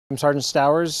I'm Sergeant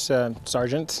Stowers,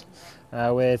 Sergeant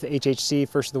with HHC,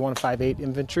 1st of the 158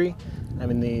 Infantry.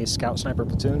 I'm in the Scout Sniper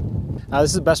Platoon. This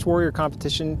is the Best Warrior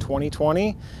Competition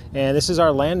 2020, and this is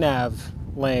our land nav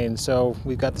lane. So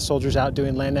we've got the soldiers out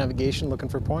doing land navigation, looking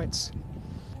for points.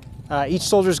 Each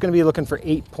soldier is going to be looking for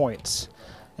 8 points,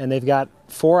 and they've got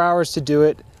 4 hours to do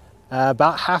it.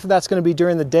 About half of that's going to be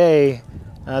during the day.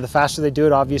 The faster they do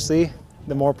it, obviously,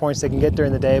 the more points they can get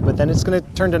during the day, but then it's going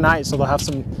to turn to night, so they'll have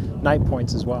some night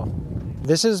points as well.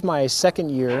 This is my second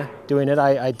year doing it.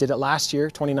 I did it last year,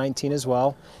 2019 as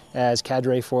well, as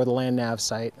cadre for the land nav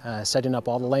site, setting up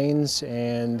all the lanes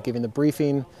and giving the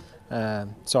briefing.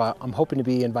 So I'm hoping to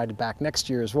be invited back next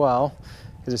year as well,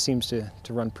 because it seems to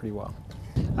run pretty well.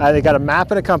 They got a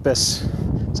map and a compass.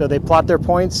 So they plot their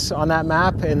points on that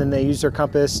map, and then they use their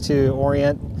compass to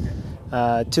orient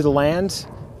to the land,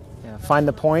 find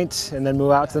the point, and then move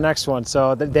out to the next one.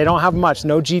 So they don't have much,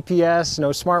 no GPS, no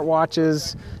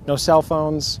smartwatches, no cell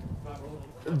phones.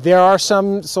 There are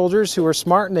some soldiers who are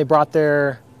smart and they brought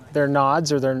their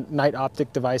nods or their night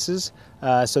optic devices,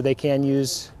 so they can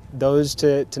use those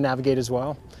to navigate as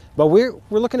well. But we're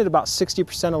looking at about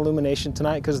 60% illumination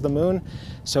tonight because of the moon,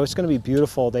 so it's going to be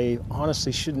beautiful. They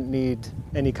honestly shouldn't need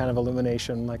any kind of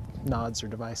illumination like nods or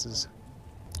devices.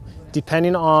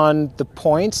 Depending on the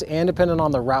points and depending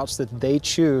on the routes that they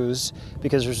choose,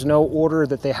 because there's no order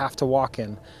that they have to walk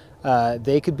in,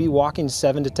 they could be walking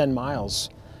 7 to 10 miles.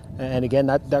 And again,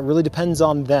 that really depends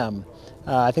on them.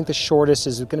 I think the shortest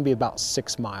is going to be about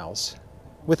 6 miles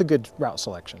with a good route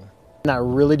selection. And that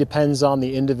really depends on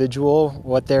the individual,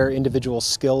 what their individual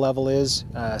skill level is.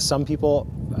 Some people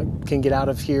can get out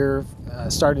of here,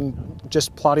 starting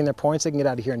just plotting their points, they can get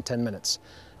out of here in 10 minutes.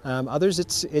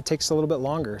 Others, it takes a little bit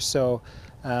longer. So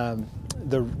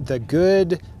the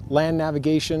good land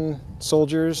navigation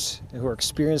soldiers who are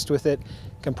experienced with it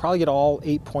can probably get all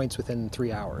 8 points within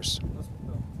 3 hours.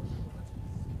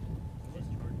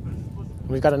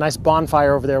 We've got a nice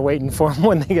bonfire over there waiting for them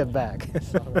when they get back.